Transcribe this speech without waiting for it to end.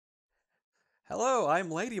Hello, I'm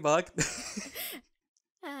Ladybug.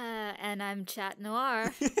 And I'm Cat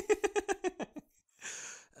Noir.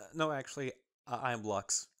 No, actually, I'm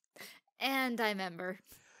Lux. And I'm Ember.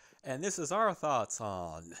 And this is our thoughts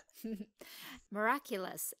on...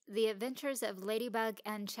 Miraculous, The Adventures of Ladybug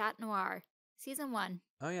and Cat Noir. Season 1.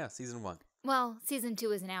 Oh yeah, Season 1. Well, Season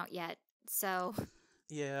 2 isn't out yet, so...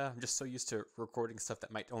 Yeah, I'm just so used to recording stuff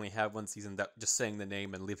that might only have one season that just saying the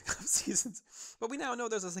name and leaving off seasons. But we now know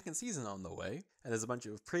there's a second season on the way, and there's a bunch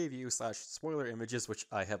of preview/spoiler images which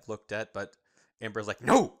I have looked at, but Amber's like,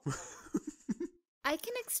 no! I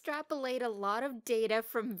can extrapolate a lot of data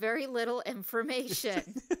from very little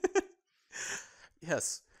information.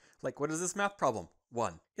 Yes. Like, what is this math problem?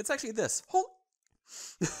 1. It's actually this.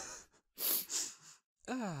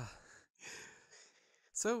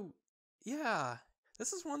 So, yeah.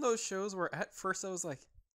 This is one of those shows where at first I was like,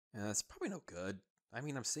 it's probably no good. I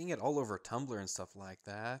mean, I'm seeing it all over Tumblr and stuff like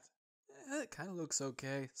that. It kind of looks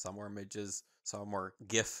okay. Some more images, some more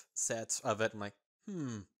GIF sets of it. I'm like,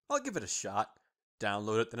 I'll give it a shot.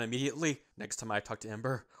 Download it, then immediately, next time I talk to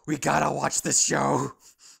Ember, we gotta watch this show!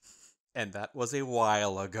 And that was a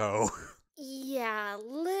while ago. Yeah,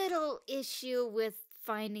 little issue with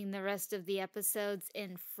finding the rest of the episodes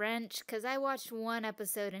in French, because I watched one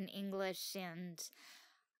episode in English, and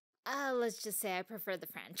let's just say I prefer the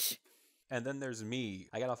French. And then there's me.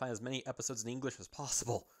 I gotta find as many episodes in English as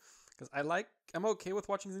possible. Because I'm okay with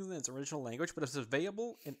watching things in its original language, but if it's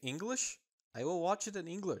available in English, I will watch it in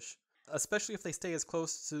English. Especially if they stay as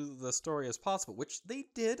close to the story as possible, which they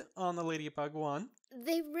did on the Ladybug one.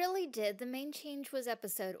 They really did. The main change was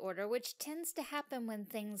episode order, which tends to happen when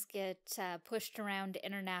things get pushed around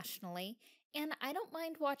internationally. And I don't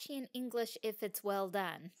mind watching in English if it's well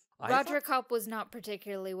done. Roger Cop was not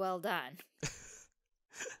particularly well done.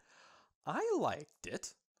 I liked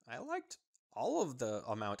it. I liked all of the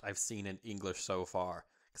amount I've seen in English so far.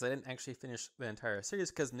 Because I didn't actually finish the entire series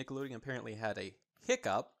because Nickelodeon apparently had a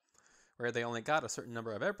hiccup where they only got a certain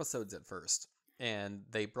number of episodes at first. And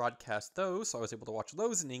they broadcast those, so I was able to watch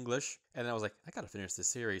those in English. And then I was like, I gotta finish this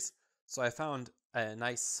series. So I found a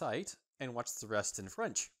nice site and watched the rest in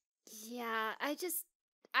French. Yeah, I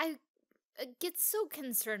get so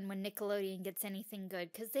concerned when Nickelodeon gets anything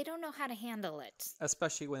good, because they don't know how to handle it.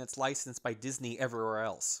 Especially when it's licensed by Disney everywhere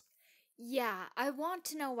else. Yeah, I want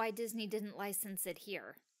to know why Disney didn't license it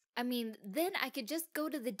here. I mean, then I could just go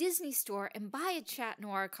to the Disney store and buy a Chat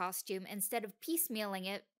Noir costume instead of piecemealing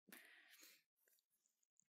it.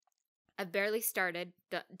 I've barely started.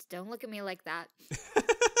 Don't look at me like that.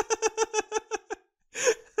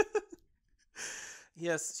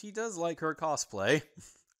 Yes, she does like her cosplay.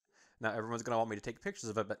 Now everyone's going to want me to take pictures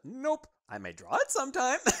of it, but nope, I may draw it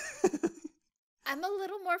sometime. I'm a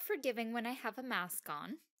little more forgiving when I have a mask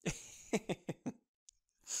on.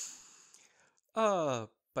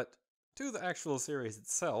 But to the actual series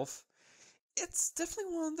itself, it's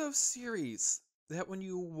definitely one of those series that when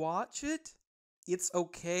you watch it, it's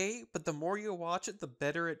okay, but the more you watch it, the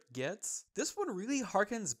better it gets. This one really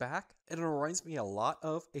harkens back, and it reminds me a lot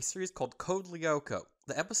of a series called Code Lyoko.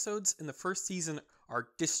 The episodes in the first season are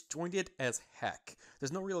disjointed as heck.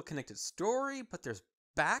 There's no real connected story, but there's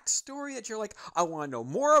backstory that you're like, I want to know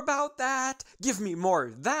more about that. Give me more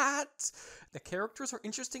of that. The characters are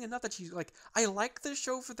interesting enough that you're like, I like this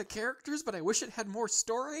show for the characters, but I wish it had more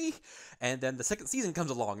story. And then the second season comes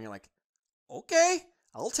along, and you're like, okay,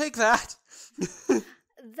 I'll take that.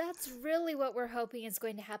 That's really what we're hoping is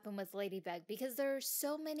going to happen with Ladybug, because there are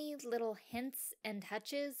so many little hints and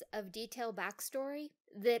touches of detailed backstory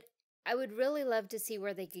that I would really love to see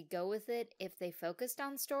where they could go with it if they focused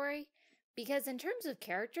on story. Because in terms of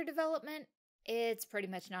character development, it's pretty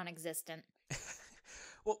much non-existent.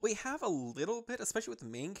 Well, we have a little bit, especially with the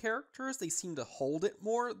main characters. They seem to hold it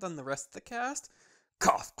more than the rest of the cast.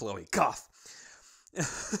 Cough, Chloe, cough.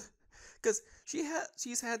 Because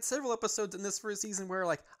she's had several episodes in this first season where,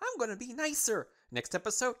 like, I'm going to be nicer. Next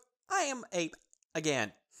episode, I am ape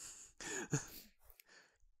again.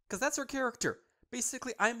 Because that's her character.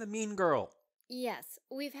 Basically, I'm the mean girl. Yes,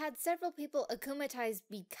 we've had several people akumatized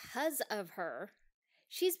because of her.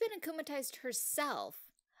 She's been akumatized herself,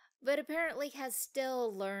 but apparently has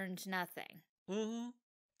still learned nothing. Mm-hmm.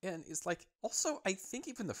 And it's like, also, I think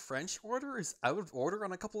even the French order is out of order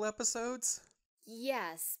on a couple episodes.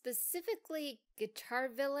 Yes, specifically Guitar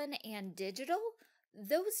Villain and Digital,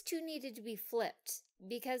 those two needed to be flipped,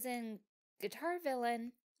 because in Guitar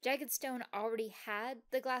Villain, Jagged Stone already had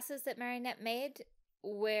the glasses that Marinette made,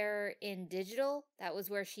 where in Digital, that was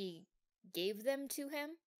where she gave them to him.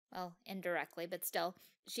 Well, indirectly, but still,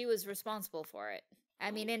 she was responsible for it. I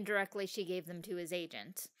mean, indirectly, she gave them to his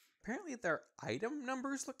agent. Apparently their item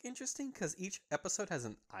numbers look interesting because each episode has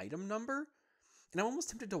an item number. And I'm almost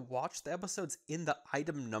tempted to watch the episodes in the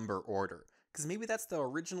item number order. Because maybe that's the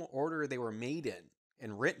original order they were made in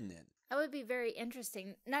and written in. That would be very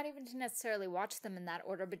interesting. Not even to necessarily watch them in that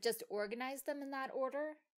order, but just organize them in that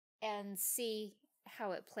order and see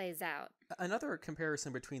how it plays out. Another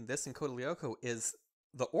comparison between this and Code Lyoko is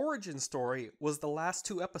the origin story was the last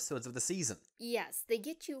 2 episodes of the season. Yes, they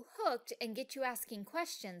get you hooked and get you asking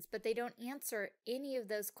questions, but they don't answer any of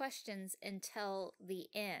those questions until the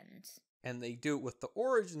end. And they do it with the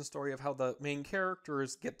origin story of how the main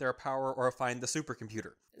characters get their power or find the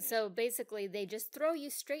supercomputer. So basically, they just throw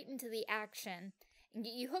you straight into the action and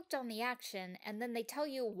get you hooked on the action, and then they tell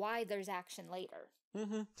you why there's action later.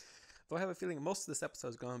 Though I have a feeling most of this episode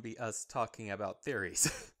is going to be us talking about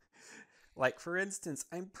theories. Like, for instance,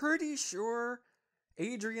 I'm pretty sure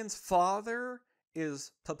Adrian's father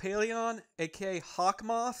is Papillon, aka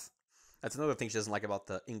Hawkmoth. That's another thing she doesn't like about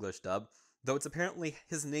the English dub. Though it's apparently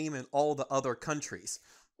his name in all the other countries.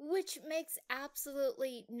 Which makes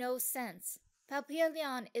absolutely no sense.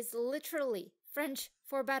 Papillon is literally French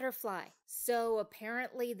for butterfly. So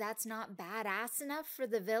apparently that's not badass enough for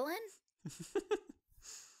the villain?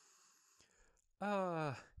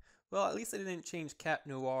 Well, at least they didn't change Cat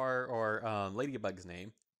Noir or Ladybug's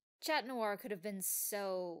name. Cat Noir could have been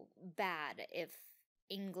so bad if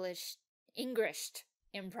Englished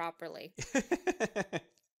improperly.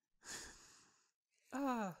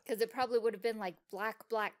 Because it probably would have been like Black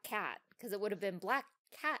Cat, because it would have been Black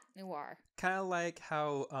Cat Noir. Kind of like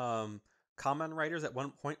how Common Riders at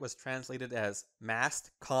one point was translated as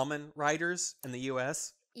Masked Common Riders in the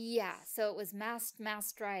US. Yeah, so it was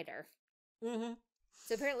Masked Rider.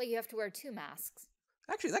 So apparently you have to wear 2 masks.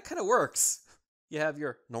 Actually, that kind of works. You have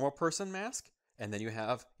your normal person mask, and then you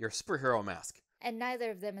have your superhero mask. And neither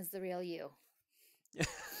of them is the real you.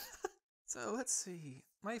 So let's see.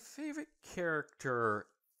 My favorite character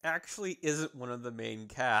actually isn't one of the main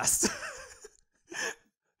cast.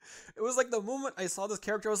 It was like the moment I saw this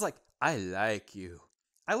character, I was like, I like you.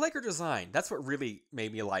 I like her design. That's what really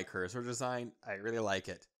made me like her. Is her design. I really like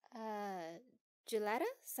it. Giulietta?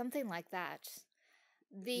 Something like that.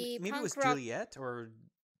 Maybe it was Juliet or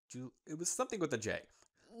it was something with a J.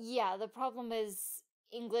 Yeah, the problem is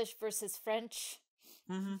English versus French.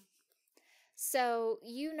 So,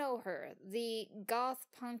 you know her, the goth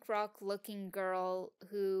punk rock looking girl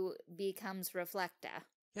who becomes Reflecta.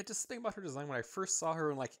 Yeah, just think about her design. When I first saw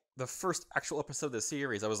her in like the first actual episode of the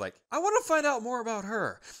series, I was like, I want to find out more about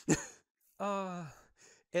her.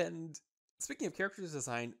 And speaking of character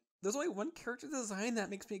design, there's only one character design that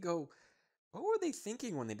makes me go, what were they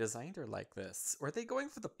thinking when they designed her like this? Were they going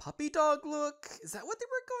for the puppy dog look? Is that what they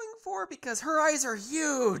were going for? Because her eyes are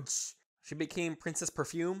huge! She became Princess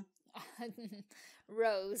Perfume.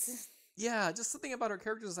 Rose. Yeah, just something about her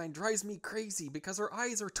character design drives me crazy because her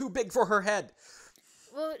eyes are too big for her head.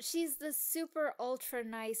 Well, she's the super ultra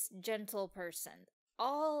nice, gentle person.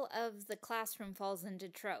 All of the classroom falls into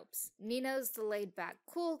tropes. Nino's the laid-back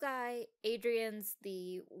cool guy, Adrian's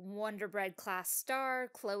the Wonderbread class star,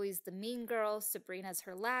 Chloe's the mean girl, Sabrina's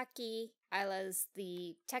her lackey, Isla's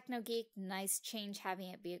the techno geek, nice change having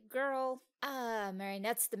it be a girl,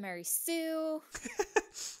 Marinette's the Mary Sue.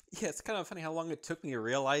 Yeah, it's kind of funny how long it took me to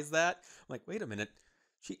realize that. I'm like, wait a minute,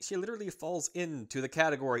 she literally falls into the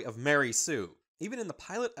category of Mary Sue. Even in the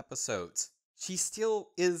pilot episodes, she still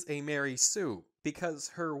is a Mary Sue. Because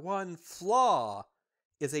her one flaw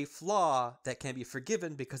is a flaw that can be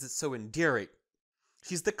forgiven because it's so endearing.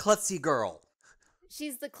 She's the klutzy girl.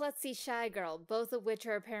 She's the klutzy shy girl, both of which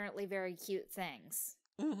are apparently very cute things.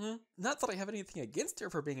 Not that I have anything against her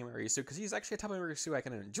for being a Mary Sue, because she's actually a type of Mary Sue I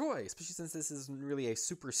can enjoy, especially since this isn't really a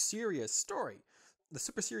super serious story. The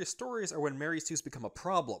super serious stories are when Mary Sues become a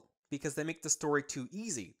problem. Because they make the story too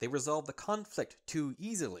easy. They resolve the conflict too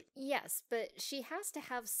easily. Yes, but she has to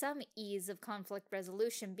have some ease of conflict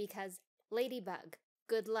resolution because Ladybug,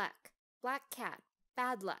 good luck. Black Cat,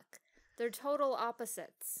 bad luck. They're total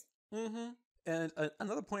opposites. And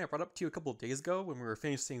another point I brought up to you a couple of days ago when we were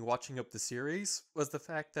finishing watching up the series was the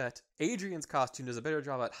fact that Adrian's costume does a better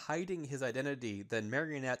job at hiding his identity than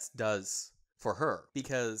Marionette's does for her.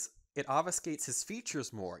 Because it obfuscates his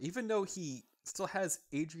features more, even though he still has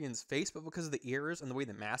Adrian's face, but because of the ears and the way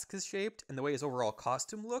the mask is shaped and the way his overall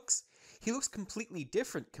costume looks, he looks completely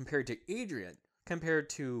different compared to Adrian, compared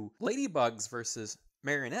to Ladybug's versus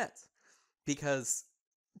Marionette. Because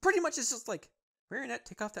pretty much it's just like, Marionette,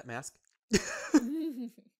 take off that mask.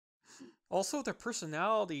 Also, their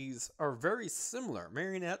personalities are very similar.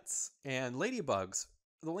 Marionette's and Ladybug's.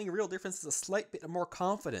 The only real difference is a slight bit of more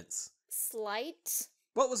confidence. Slight?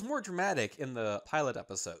 Well, it was more dramatic in the pilot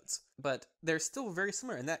episodes, but they're still very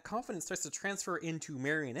similar, and that confidence starts to transfer into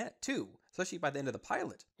Marionette, too, especially by the end of the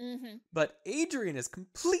pilot. Mm-hmm. But Adrian is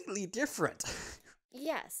completely different.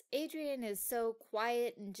 Yes, Adrian is so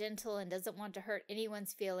quiet and gentle and doesn't want to hurt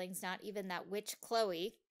anyone's feelings, not even that witch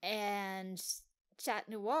Chloe. And Chat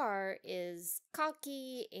Noir is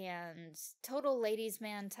cocky and total ladies'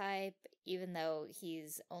 man type, even though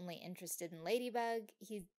he's only interested in Ladybug.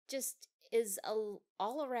 He just is a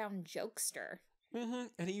all-around jokester. And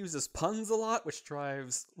he uses puns a lot, which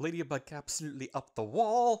drives Ladybug absolutely up the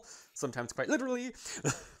wall, sometimes quite literally.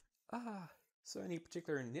 So any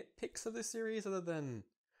particular nitpicks of this series other than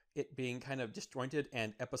it being kind of disjointed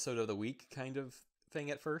and episode of the week kind of thing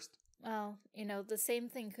at first? Well, the same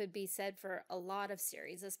thing could be said for a lot of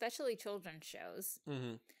series, especially children's shows.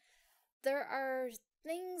 There are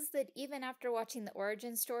things that even after watching the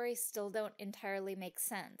origin story still don't entirely make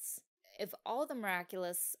sense. If all the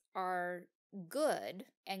Miraculous are good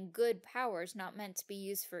and good powers not meant to be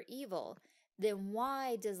used for evil, then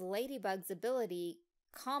why does Ladybug's ability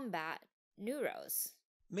combat Neuros?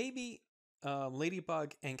 Maybe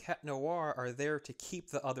Ladybug and Cat Noir are there to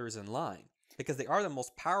keep the others in line, because they are the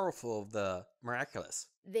most powerful of the Miraculous.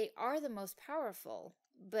 They are the most powerful,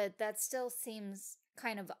 but that still seems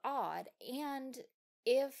kind of odd. And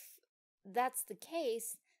if that's the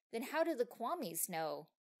case, then how do the Kwamis know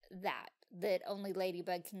that only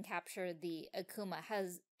Ladybug can capture the Akuma?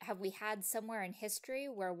 Have we had somewhere in history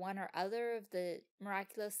where one or other of the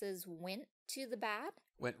Miraculouses went to the bad?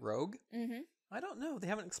 Went rogue? Mm-hmm. I don't know. They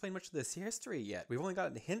haven't explained much of this history yet. We've only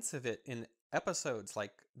gotten hints of it in episodes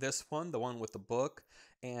like this one, the one with the book,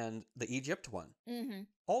 and the Egypt one. Mm-hmm.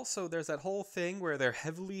 Also, there's that whole thing where they're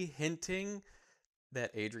heavily hinting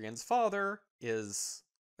that Adrian's father is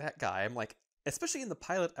that guy. I'm like, especially in the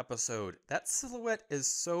pilot episode, that silhouette is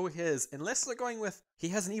so his, unless they're going with, he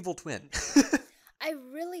has an evil twin. I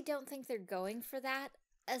really don't think they're going for that,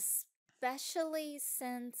 especially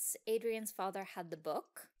since Adrian's father had the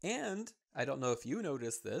book. And, I don't know if you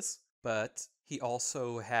noticed this, but he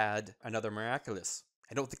also had another Miraculous.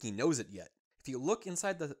 I don't think he knows it yet. If you look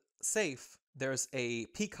inside the safe, there's a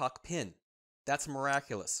peacock pin. That's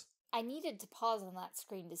Miraculous. I needed to pause on that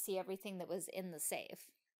screen to see everything that was in the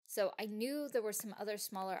safe. So I knew there were some other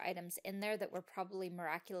smaller items in there that were probably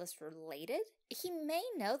Miraculous related. He may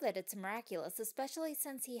know that it's Miraculous, especially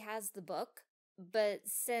since he has the book. But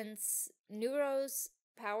since Neuro's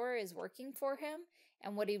power is working for him,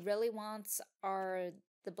 and what he really wants are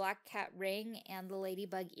the black cat ring and the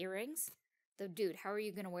ladybug earrings, though, dude, how are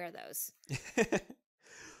you going to wear those?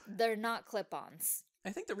 They're not clip-ons. I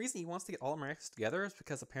think the reason he wants to get all Miraculous together is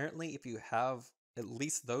because apparently if you have at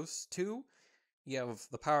least those two, you have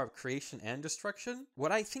the power of creation and destruction.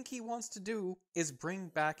 What I think he wants to do is bring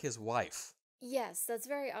back his wife. Yes, that's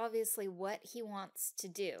very obviously what he wants to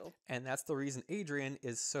do. And that's the reason Adrian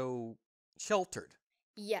is so sheltered.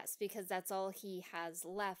 Yes, because that's all he has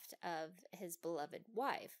left of his beloved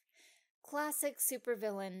wife. Classic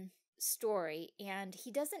supervillain story, and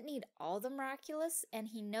he doesn't need all the Miraculous, and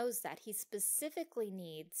he knows that. He specifically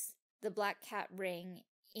needs the black cat ring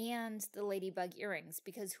and the ladybug earrings,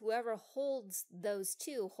 because whoever holds those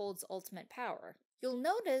two holds ultimate power. You'll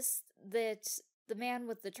notice that the man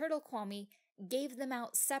with the turtle Kwami gave them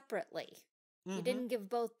out separately. He didn't give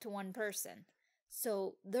both to one person.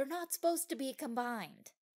 So they're not supposed to be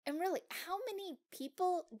combined. And really, how many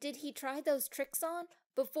people did he try those tricks on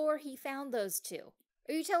before he found those two?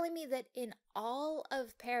 Are you telling me that in all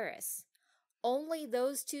of Paris, only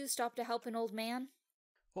those two stopped to help an old man?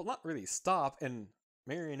 Well, not really stop. In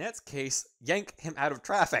Marionette's case, yank him out of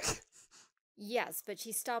traffic. Yes, but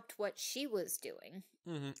she stopped what she was doing.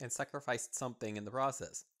 And sacrificed something in the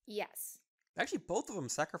process. Yes. Actually, both of them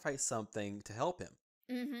sacrificed something to help him.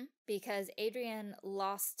 Because Adrian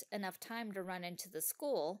lost enough time to run into the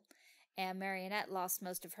school, and Marionette lost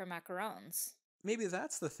most of her macarons. Maybe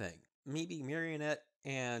that's the thing. Maybe Marionette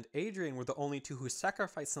and Adrian were the only two who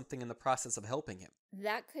sacrificed something in the process of helping him.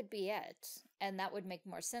 That could be it, and that would make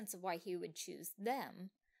more sense of why he would choose them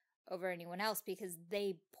over anyone else, because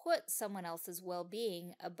they put someone else's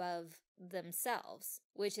well-being above themselves,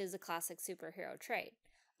 which is a classic superhero trait.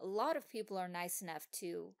 A lot of people are nice enough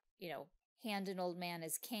to, hand an old man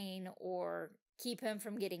his cane or keep him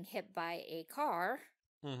from getting hit by a car.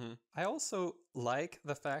 I also like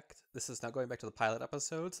the fact, this is now going back to the pilot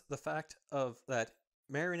episodes, the fact of that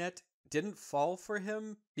Marionette didn't fall for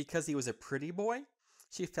him because he was a pretty boy.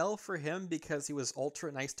 She fell for him because he was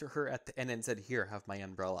ultra nice to her at the end and said, "Here, have my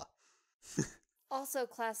umbrella." Also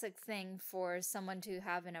classic thing for someone to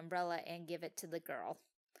have an umbrella and give it to the girl.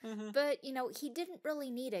 But, he didn't really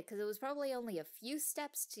need it because it was probably only a few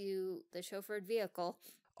steps to the chauffeured vehicle.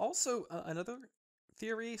 Also, another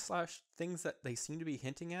theory slash things that they seem to be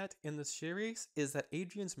hinting at in this series is that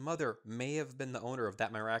Adrian's mother may have been the owner of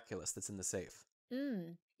that Miraculous that's in the safe.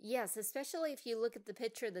 Yes, especially if you look at the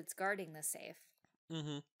picture that's guarding the safe.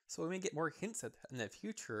 So we may get more hints at that in the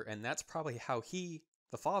future, and that's probably how he,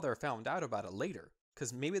 the father, found out about it later.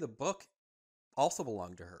 Because maybe the book also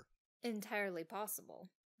belonged to her. Entirely possible.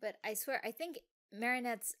 But I swear, I think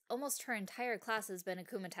Marinette's almost her entire class has been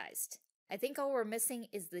akumatized. I think all we're missing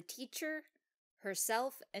is the teacher,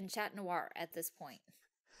 herself, and Cat Noir at this point.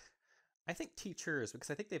 I think teachers, because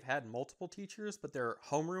I think they've had multiple teachers, but their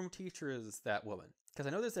homeroom teacher is that woman. Because I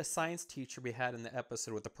know there's a science teacher we had in the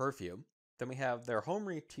episode with the perfume. Then we have their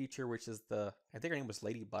homeroom teacher, which is I think her name was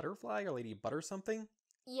Lady Butterfly or Lady Butter something.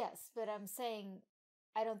 Yes, but I'm saying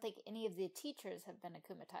I don't think any of the teachers have been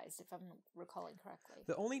akumatized, if I'm recalling correctly.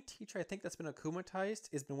 The only teacher I think that's been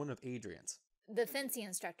akumatized has been one of Adrian's. The fencing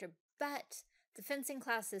instructor, but the fencing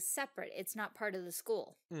class is separate. It's not part of the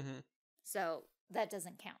school. So that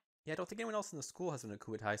doesn't count. Yeah, I don't think anyone else in the school has been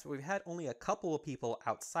akumatized, but we've had only a couple of people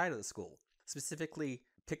outside of the school. Specifically,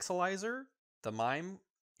 Pixelizer, the mime,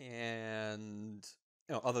 and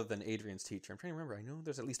other than Adrian's teacher. I'm trying to remember. I know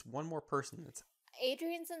there's at least one more person that's...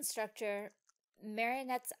 Adrian's instructor,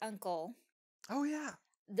 Marinette's uncle. Oh, yeah.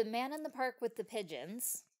 The man in the park with the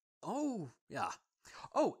pigeons. Oh, yeah.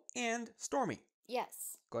 Oh, and Stormy.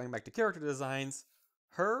 Yes. Going back to character designs,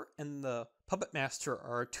 her and the Puppet Master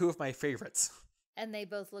are two of my favorites. And they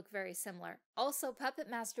both look very similar. Also, Puppet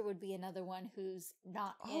Master would be another one who's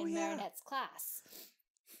not in Marinette's class.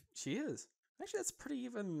 She is. Actually, that's a pretty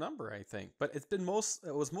even number, I think. But it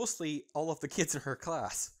was mostly all of the kids in her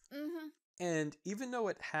class. And even though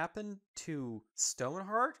it happened to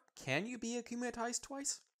Stoneheart, can you be akumatized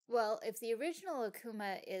twice? Well, if the original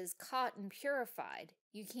Akuma is caught and purified,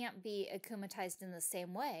 you can't be akumatized in the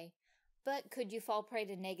same way. But could you fall prey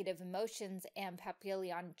to negative emotions and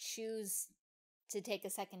Papillon choose to take a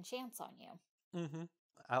second chance on you?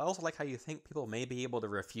 I also like how you think people may be able to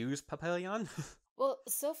refuse Papillon. Well,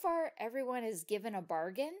 so far everyone is given a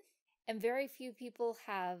bargain, and very few people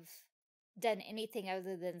have done anything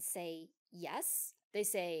other than say yes. They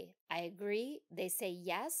say, I agree. They say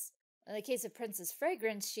yes. In the case of Princess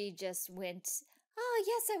Fragrance, she just went, oh,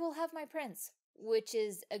 yes, I will have my prince, which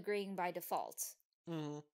is agreeing by default.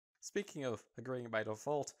 Speaking of agreeing by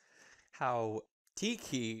default, how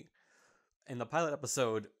Tikki in the pilot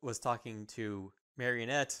episode was talking to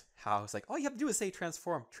Marionette, how it's like, all you have to do is say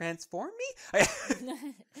transform. Transform me?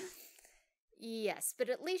 Yes, but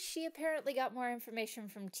at least she apparently got more information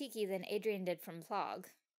from Tikki than Adrian did from Plagg.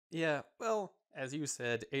 Yeah, well, as you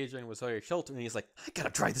said, Adrian was very sheltered, and he's like, I gotta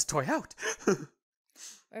try this toy out.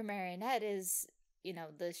 Or Marionette is,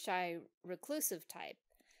 the shy, reclusive type.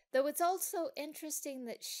 Though it's also interesting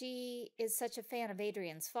that she is such a fan of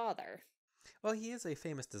Adrian's father. Well, he is a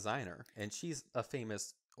famous designer, and he's a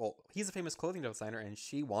famous clothing designer, and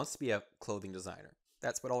she wants to be a clothing designer.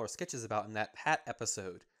 That's what all her sketches about in that hat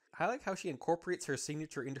episode. I like how she incorporates her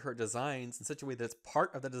signature into her designs in such a way that it's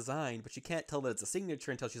part of the design, but you can't tell that it's a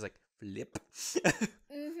signature until she's like, flip.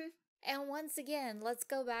 And once again, let's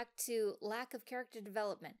go back to lack of character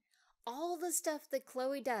development. All the stuff that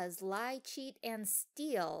Chloe does, lie, cheat, and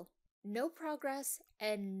steal, no progress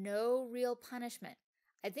and no real punishment.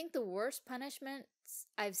 I think the worst punishments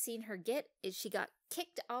I've seen her get is she got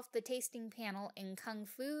kicked off the tasting panel in Kung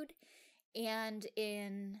Food, and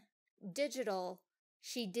in Digital,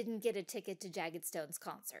 she didn't get a ticket to Jagged Stone's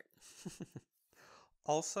concert.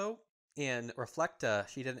 Also, in Reflecta,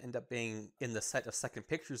 she didn't end up being in the set of second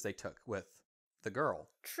pictures they took with the girl.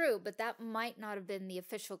 True, but that might not have been the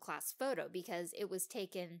official class photo because it was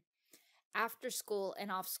taken after school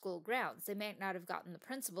and off school grounds. They might not have gotten the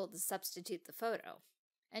principal to substitute the photo.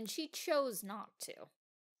 And she chose not to.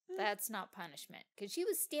 That's not punishment. Because she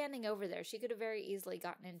was standing over there. She could have very easily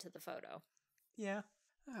gotten into the photo. Yeah.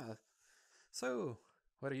 So,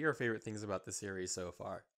 what are your favorite things about the series so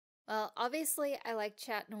far? Well, obviously, I like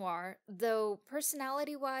Cat Noir. Though,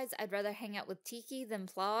 personality-wise, I'd rather hang out with Tikki than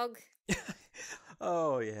Plagg.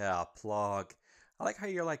 Oh, yeah, Plagg. I like how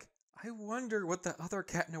you're like, I wonder what the other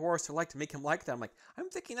Cat Noirs are like to make him like that. I'm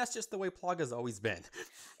thinking that's just the way Plagg has always been.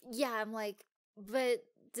 Yeah, I'm like, but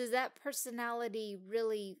does that personality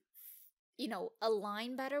really,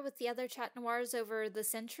 align better with the other Chat Noirs over the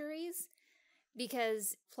centuries?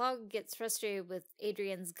 Because Plagg gets frustrated with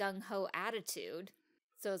Adrian's gung-ho attitude.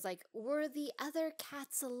 So it's like, were the other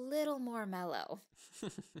cats a little more mellow?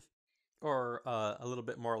 Or a little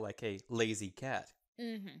bit more like a lazy cat.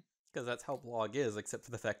 Because that's how Plagg is, except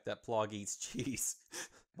for the fact that Plagg eats cheese.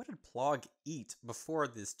 What did Plagg eat before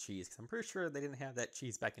this cheese? Because I'm pretty sure they didn't have that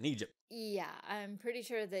cheese back in Egypt. Yeah, I'm pretty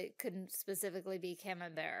sure that it couldn't specifically be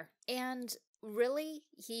camembert. And really,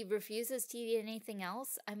 he refuses to eat anything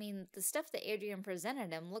else? I mean, the stuff that Adrian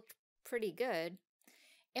presented him looked pretty good.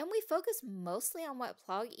 And we focus mostly on what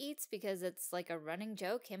Plagg eats because it's like a running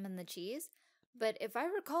joke, him and the cheese. But if I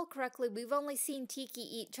recall correctly, we've only seen Tikki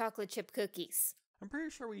eat chocolate chip cookies. I'm pretty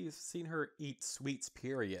sure we've seen her eat sweets,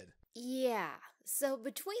 period. Yeah, so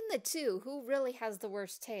between the two, who really has the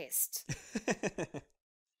worst taste?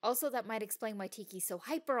 Also, that might explain why Tikki's so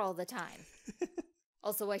hyper all the time.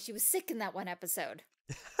 Also, why she was sick in that one episode.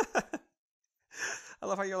 I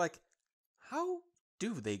love how you're like, how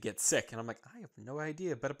do they get sick? And I'm like, I have no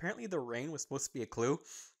idea. But apparently the rain was supposed to be a clue.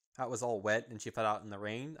 How it was all wet and she fell out in the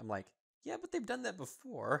rain. I'm like, yeah, but they've done that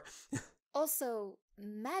before. Also,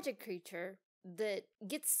 magic creature that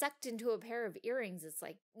gets sucked into a pair of earrings is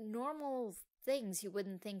like normal things you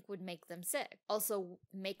wouldn't think would make them sick. Also,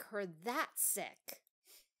 make her that sick.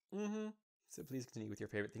 Mm-hmm. So please continue with your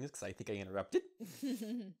favorite things because I think I interrupted.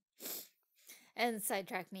 And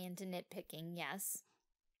sidetrack me into nitpicking, yes.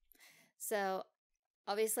 So,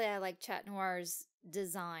 obviously I like Chat Noir's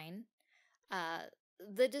design.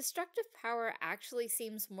 The destructive power actually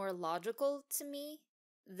seems more logical to me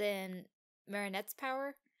than Marinette's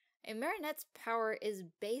power. And Marinette's power is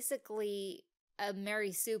basically a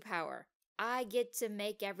Mary Sue power. I get to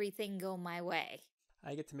make everything go my way.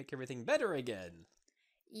 I get to make everything better again.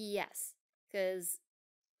 Yes, because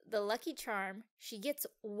the Lucky Charm, she gets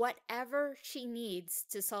whatever she needs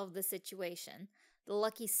to solve the situation. The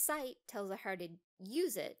Lucky Sight tells her how to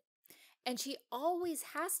use it. And she always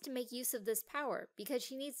has to make use of this power because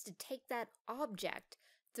she needs to take that object,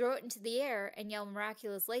 throw it into the air, and yell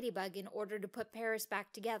Miraculous Ladybug in order to put Paris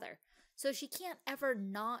back together. So she can't ever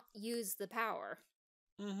not use the power.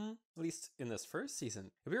 Mm-hmm. At least in this first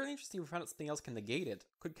season. It'd be really interesting if we found out something else can negate it.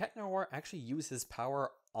 Could Cat Noir actually use his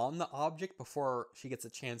power on the object before she gets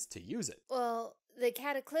a chance to use it? Well, the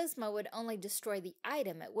Cataclysma would only destroy the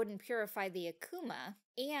item. It wouldn't purify the Akuma.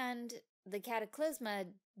 And the Cataclysma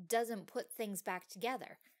doesn't put things back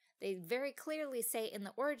together. They very clearly say in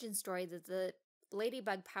the origin story that the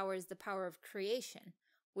Ladybug power is the power of creation,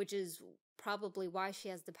 which is probably why she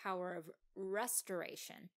has the power of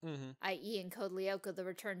restoration, i.e. in Code Lyoko, the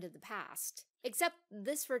return to the past. Except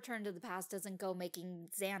this return to the past doesn't go making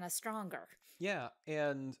Xana stronger. Yeah,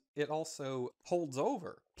 and it also holds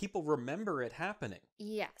over. People remember it happening.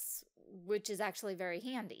 Yes, which is actually very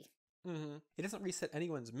handy. It doesn't reset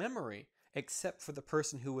anyone's memory except for the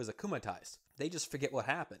person who was akumatized. They just forget what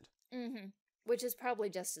happened. Which is probably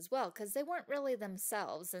just as well, because they weren't really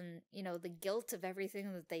themselves, and, you know, the guilt of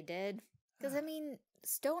everything that they did. Because, I mean,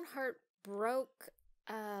 Stoneheart broke,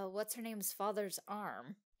 what's-her-name's father's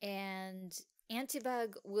arm, and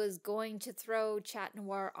Antibug was going to throw Chat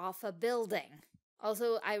Noir off a building.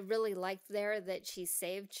 Also, I really liked there that she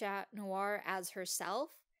saved Chat Noir as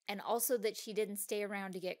herself, and also that she didn't stay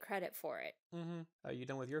around to get credit for it. Are you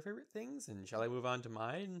done with your favorite things? And shall I move on to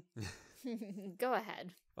mine? Go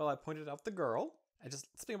ahead. Well, I pointed out the girl.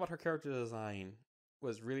 Something about her character design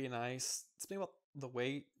was really nice. Something about the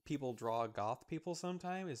way people draw goth people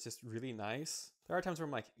sometimes is just really nice. There are times where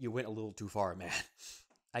I'm like, you went a little too far, man.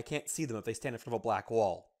 I can't see them if they stand in front of a black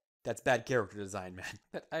wall. That's bad character design, man.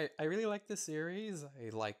 But I really like this series. I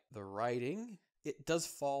like the writing. It does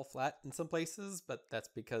fall flat in some places, but that's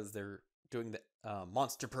because they're doing the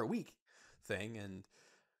monster per week thing, and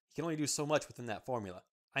you can only do so much within that formula.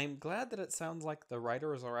 I'm glad that it sounds like the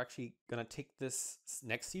writers are actually going to take this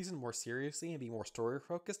next season more seriously and be more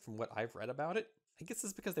story-focused from what I've read about it. I guess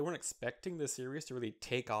it's because they weren't expecting the series to really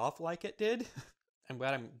take off like it did. I'm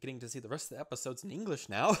glad I'm getting to see the rest of the episodes in English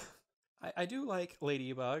now. I do like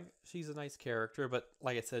Ladybug. She's a nice character, but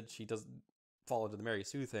like I said, she doesn't fall into the Mary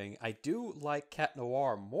Sue thing. I do like Cat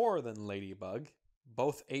Noir more than Ladybug,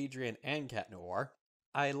 both Adrian and Cat Noir.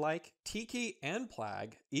 I like Tikki and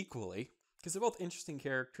Plagg equally, because they're both interesting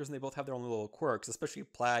characters and they both have their own little quirks, especially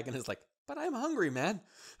Plagg and is like, but I'm hungry, man.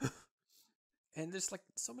 And there's like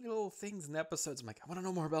so many little things in the episodes. I'm like, I want to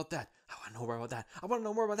know more about that. I want to know more about that. I want to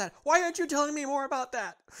know more about that. Why aren't you telling me more about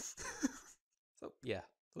that? So yeah,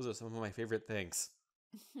 those are some of my favorite things.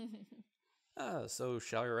 So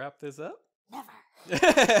shall we wrap this up? Never.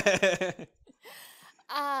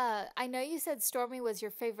 I know you said Stormy was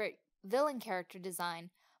your favorite villain character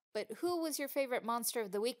design, but who was your favorite Monster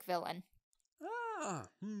of the Week villain?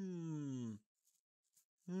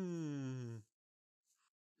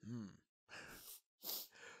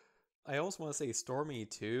 I almost want to say Stormy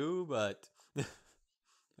too, but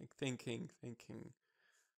like thinking.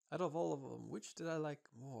 Out of all of them, which did I like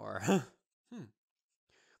more?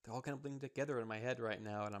 they're all kind of blending together in my head right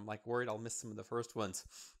now, and I'm like worried I'll miss some of the first ones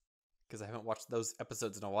because I haven't watched those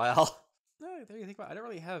episodes in a while. No, there you think about it. I don't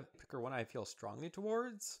really have a picker one I feel strongly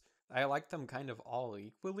towards. I like them kind of all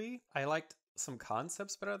equally. I liked some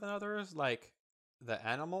concepts better than others, like the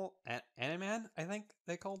Animan, I think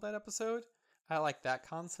they called that episode. I like that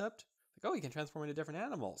concept. Like, oh, you can transform into different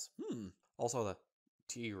animals. Also, the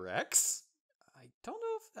T-Rex. I don't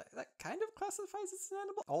know if that kind of classifies as an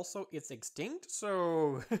animal. Also, it's extinct,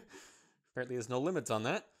 so apparently there's no limits on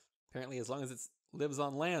that. Apparently, as long as it lives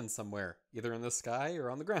on land somewhere, either in the sky or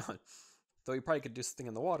on the ground. Though you probably could do something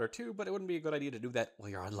in the water too, but it wouldn't be a good idea to do that while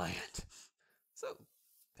you're on land. So,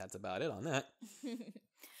 that's about it on that.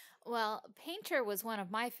 Well, Painter was one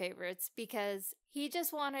of my favorites because he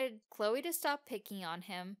just wanted Chloe to stop picking on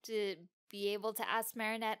him, to be able to ask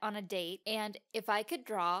Marinette on a date, and if I could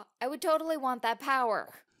draw, I would totally want that power.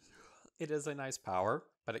 It is a nice power,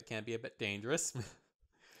 but it can be a bit dangerous.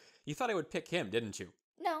 You thought I would pick him, didn't you?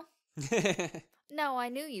 No. No, I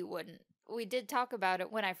knew you wouldn't. We did talk about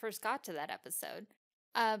it when I first got to that episode.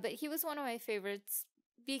 But he was one of my favorites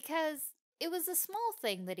because it was a small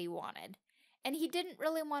thing that he wanted. And he didn't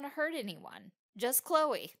really want to hurt anyone. Just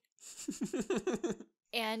Chloe.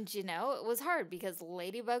 And, you know, it was hard because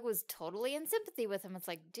Ladybug was totally in sympathy with him. It's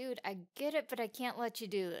like, dude, I get it, but I can't let you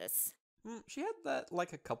do this. She had that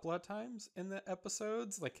like a couple of times in the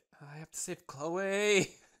episodes. Like, I have to save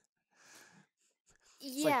Chloe.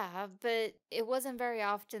 Yeah, but it wasn't very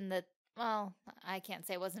often that, well, I can't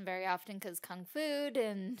say it wasn't very often because Kung Fu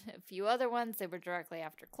and a few other ones, they were directly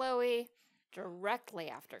after Chloe. Directly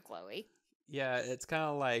after Chloe. Yeah, it's kind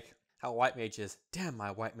of like how White Mage is. Damn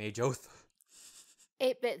my White Mage oath.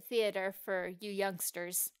 8-bit theater for you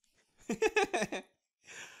youngsters.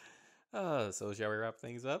 So shall we wrap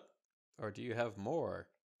things up? Or do you have more?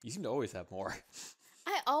 You seem to always have more.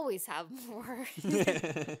 I always have more.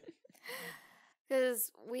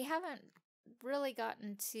 Because we haven't really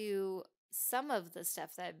gotten to some of the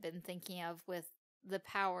stuff that I've been thinking of with the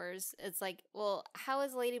powers. It's like, well, how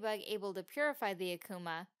is Ladybug able to purify the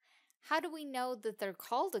Akuma? How do we know that they're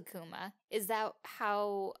called Akuma? Is that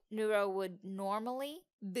how Neuro would normally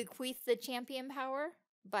bequeath the champion power?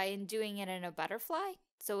 By doing it in a butterfly?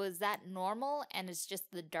 So is that normal and it's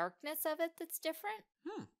just the darkness of it that's different?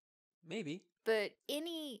 Maybe. But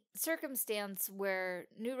any circumstance where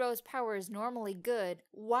Neuro's power is normally good,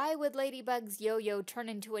 why would Ladybug's yo-yo turn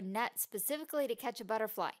into a net specifically to catch a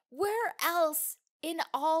butterfly? Where else in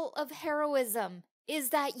all of heroism is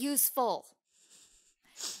that useful?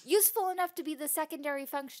 Useful enough to be the secondary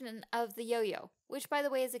function of the yo-yo, which, by the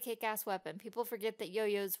way, is a kick-ass weapon. People forget that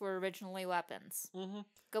yo-yos were originally weapons.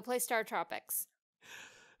 Go play Star Tropics.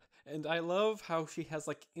 And I love how she has,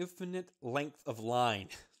 like, infinite length of line.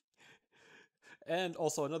 And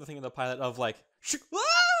also another thing in the pilot of, like,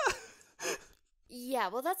 Yeah,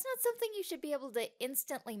 well, that's not something you should be able to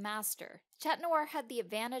instantly master. Cat Noir had the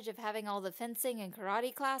advantage of having all the fencing and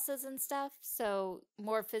karate classes and stuff, so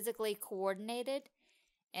more physically coordinated.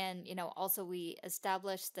 And, you know, also we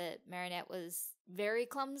established that Marinette was very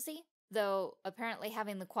clumsy, though apparently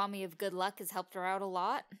having the Kwame of good luck has helped her out a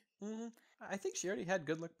lot. I think she already had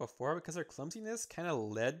good luck before because her clumsiness kind of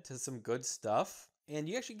led to some good stuff. And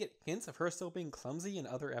you actually get hints of her still being clumsy in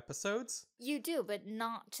other episodes. You do, but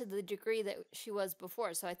not to the degree that she was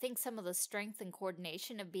before. So I think some of the strength and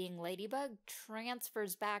coordination of being Ladybug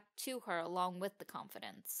transfers back to her along with the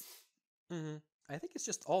confidence. I think it's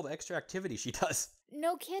just all the extra activity she does.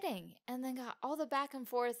 No kidding. And then got all the back and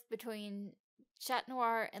forth between Chat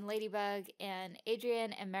Noir and Ladybug and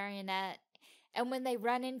Adrienne and Marionette. And when they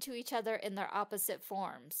run into each other in their opposite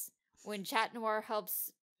forms. When Chat Noir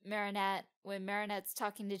helps Marinette, when Marinette's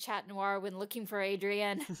talking to Chat Noir when looking for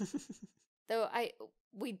Adrienne. Though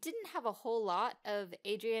we didn't have a whole lot of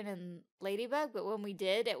Adrienne and Ladybug, but when we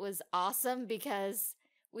did, it was awesome because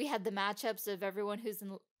we had the matchups of everyone who's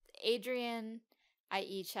in Adrienne,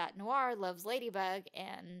 i.e. Chat Noir, loves Ladybug,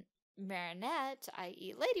 and Marinette,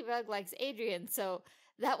 i.e. Ladybug, likes Adrienne. So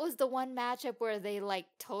that was the one matchup where they, like,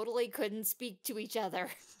 totally couldn't speak to each other.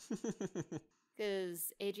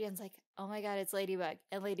 Because Adrienne's like, oh my god, it's Ladybug.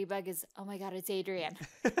 And Ladybug is, oh my god, it's Adrienne.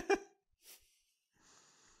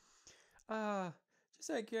 Just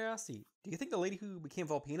out of curiosity, do you think the lady who became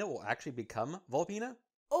Volpina will actually become Volpina?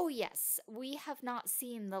 Oh yes, we have not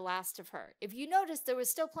seen the last of her. If you notice, there was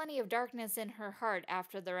still plenty of darkness in her heart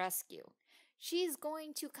after the rescue. She's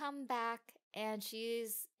going to come back, and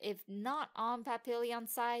she's, if not on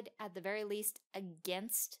Papillion's side, at the very least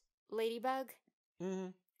against Ladybug.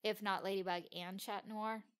 If not Ladybug and Chat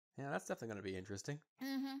Noir. Yeah, that's definitely going to be interesting.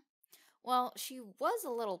 Well, she was a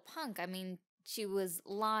little punk. I mean, She was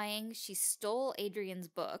lying. She stole Adrian's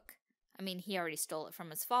book. I mean, he already stole it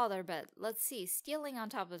from his father, but let's see, stealing on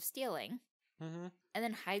top of stealing. Mm-hmm. And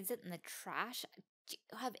then hides it in the trash. Do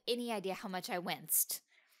you have any idea how much I winced?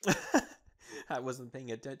 I wasn't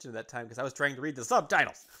paying attention at that time because I was trying to read the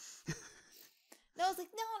subtitles. No, I was like,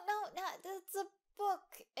 no, that's a book.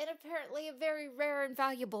 And apparently a very rare and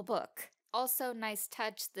valuable book. Also, nice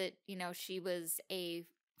touch that, she was a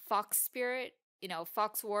fox spirit,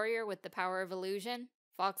 fox warrior with the power of illusion.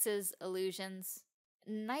 Foxes, illusions.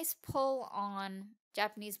 Nice pull on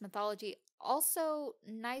Japanese mythology. Also,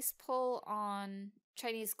 nice pull on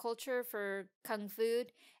Chinese culture for Kung Fu.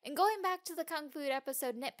 And going back to the Kung Fu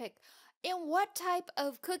episode nitpick, in what type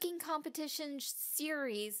of cooking competition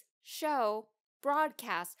series, show,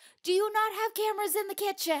 broadcast do you not have cameras in the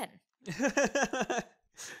kitchen?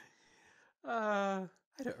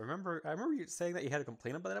 I don't remember. I remember you saying that you had a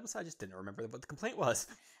complaint about that episode. I just didn't remember what the complaint was.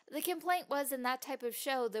 The complaint was in that type of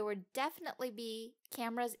show, there would definitely be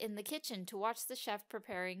cameras in the kitchen to watch the chef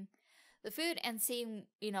preparing the food and seeing,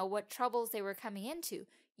 what troubles they were coming into.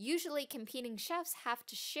 Usually competing chefs have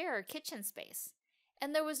to share a kitchen space,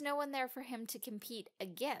 and there was no one there for him to compete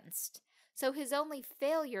against. So his only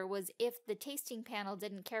failure was if the tasting panel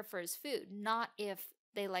didn't care for his food, not if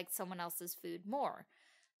they liked someone else's food more.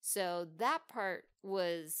 So that part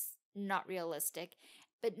was not realistic.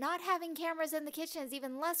 But not having cameras in the kitchen is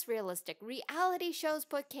even less realistic. Reality shows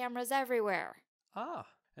put cameras everywhere. Ah,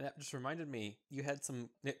 and that just reminded me, you had some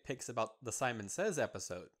nitpicks about the Simon Says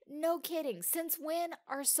episode. No kidding. Since when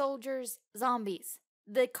are soldiers zombies?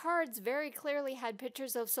 The cards very clearly had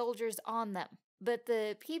pictures of soldiers on them. But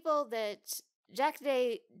the people that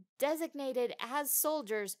Jackaday designated as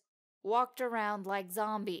soldiers walked around like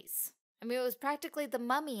zombies. I mean, it was practically the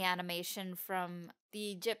mummy animation from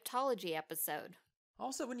the Egyptology episode.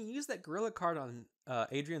 Also, when you used that gorilla card on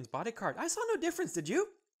Adrian's body card, I saw no difference, did you?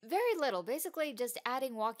 Very little. Basically just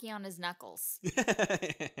adding walkie on his knuckles.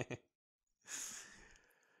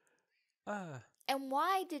 And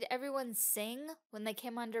why did everyone sing when they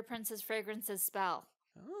came under Princess Fragrance's spell?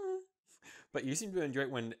 But you seem to enjoy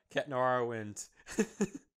it when Cat Noir went.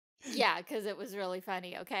 Yeah, because it was really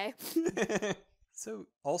funny, okay? So,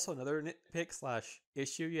 also another nitpick /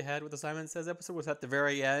 issue you had with the Simon Says episode was at the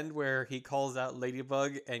very end where he calls out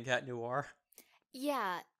Ladybug and Cat Noir.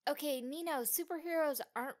 Yeah, okay, Nino, superheroes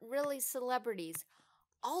aren't really celebrities.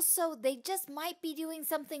 Also, they just might be doing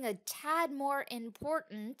something a tad more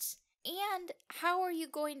important. And how are you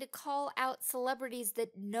going to call out celebrities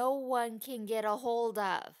that no one can get a hold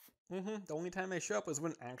of? The only time they show up is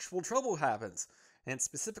when actual trouble happens. And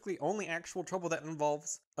specifically only actual trouble that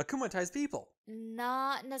involves akumatized people.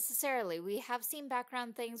 Not necessarily. We have seen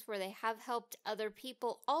background things where they have helped other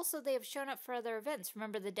people. Also, they have shown up for other events.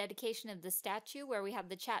 Remember the dedication of the statue where we have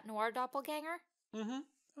the Cat Noir doppelganger? Oh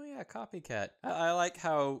yeah, copycat. I like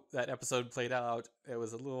how that episode played out. It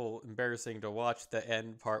was a little embarrassing to watch the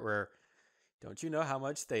end part where, don't you know how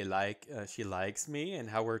much she likes me and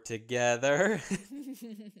how we're together?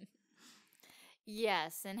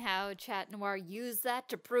 Yes, and how Cat Noir used that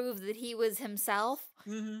to prove that he was himself.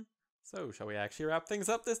 So, shall we actually wrap things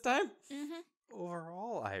up this time? Mm-hmm.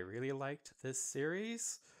 Overall, I really liked this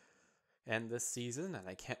series and this season, and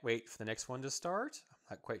I can't wait for the next one to start.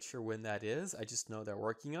 I'm not quite sure when that is. I just know they're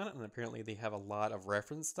working on it, and apparently they have a lot of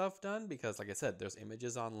reference stuff done because, like I said, there's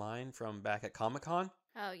images online from back at Comic-Con.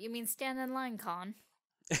 Oh, you mean Stand in Line Con?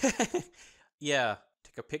 Yeah,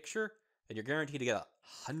 take a picture, and you're guaranteed to get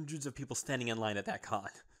hundreds of people standing in line at that con.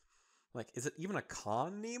 Like, is it even a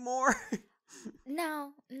con anymore?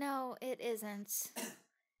 No, it isn't.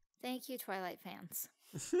 Thank you, Twilight fans.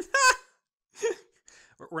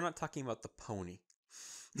 We're not talking about the pony.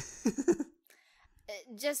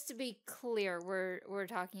 Just to be clear, we're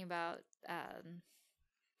talking about,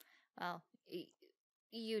 well,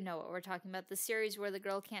 you know what we're talking about. The series where the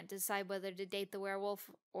girl can't decide whether to date the werewolf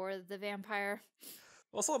or the vampire.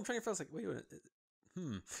 Also, I'm trying to feel like, wait a minute.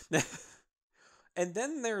 And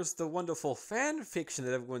then there's the wonderful fan fiction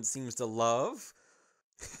that everyone seems to love.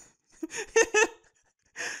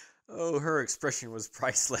 Oh, her expression was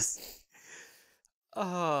priceless.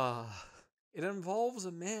 It involves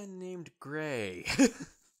a man named Gray.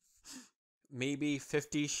 Maybe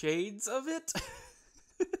 50 Shades of it?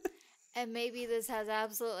 And maybe this has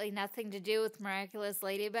absolutely nothing to do with Miraculous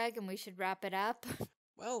Ladybug and we should wrap it up.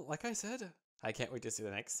 Well, like I said, I can't wait to see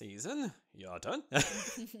the next season. You're done.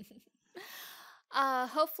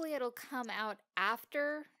 Hopefully it'll come out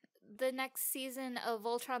after the next season of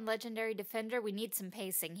Voltron Legendary Defender. We need some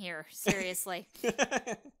pacing here, seriously.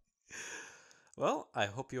 Well, I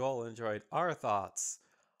hope you all enjoyed our thoughts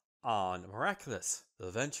on Miraculous, The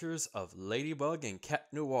Adventures of Ladybug and Cat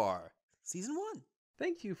Noir, Season 1.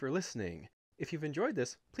 Thank you for listening. If you've enjoyed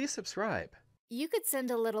this, please subscribe. You could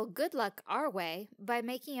send a little good luck our way by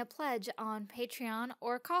making a pledge on Patreon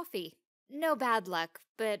or Ko-fi. No bad luck,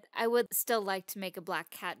 but I would still like to make a black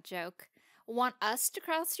cat joke. Want us to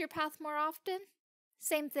cross your path more often?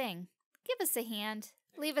 Same thing. Give us a hand.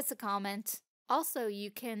 Leave us a comment. Also,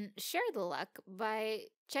 you can share the luck by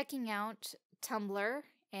checking out Tumblr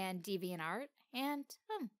and DeviantArt and,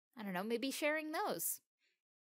 I don't know, maybe sharing those.